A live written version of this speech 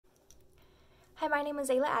Hi, my name is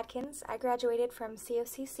Ayla Adkins. I graduated from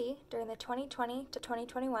COCC during the 2020 to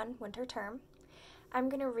 2021 winter term. I'm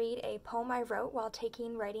going to read a poem I wrote while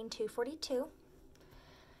taking Writing 242.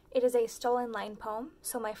 It is a stolen line poem,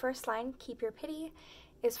 so my first line, "Keep Your Pity,"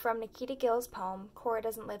 is from Nikita Gill's poem, "Cora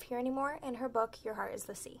Doesn't Live Here Anymore," in her book, Your Heart is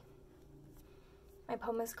the Sea. My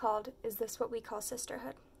poem is called, "Is This What We Call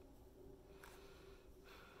Sisterhood?"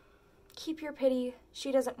 Keep your pity,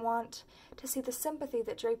 she doesn't want to see the sympathy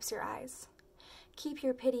that drapes your eyes. Keep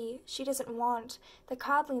your pity, she doesn't want the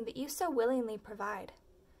coddling that you so willingly provide.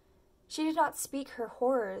 She did not speak her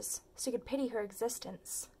horrors, so you could pity her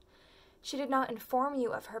existence. She did not inform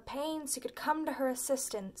you of her pain, so you could come to her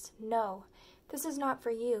assistance. No, this is not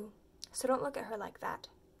for you, so don't look at her like that.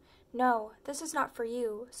 No, this is not for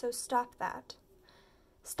you, so stop that.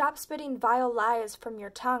 Stop spitting vile lies from your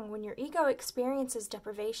tongue when your ego experiences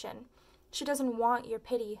deprivation. She doesn't want your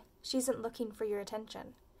pity, she isn't looking for your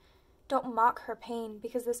attention. Don't mock her pain,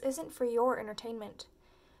 because this isn't for your entertainment.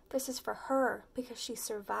 This is for her, because she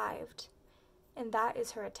survived, and that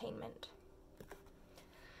is her attainment.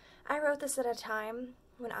 I wrote this at a time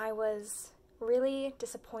when I was really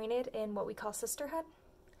disappointed in what we call sisterhood.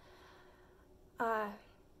 I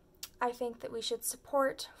think that we should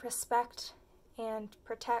support, respect, and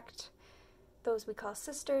protect those we call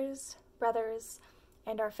sisters, brothers,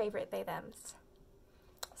 and our favorite they-thems.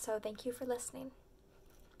 So thank you for listening.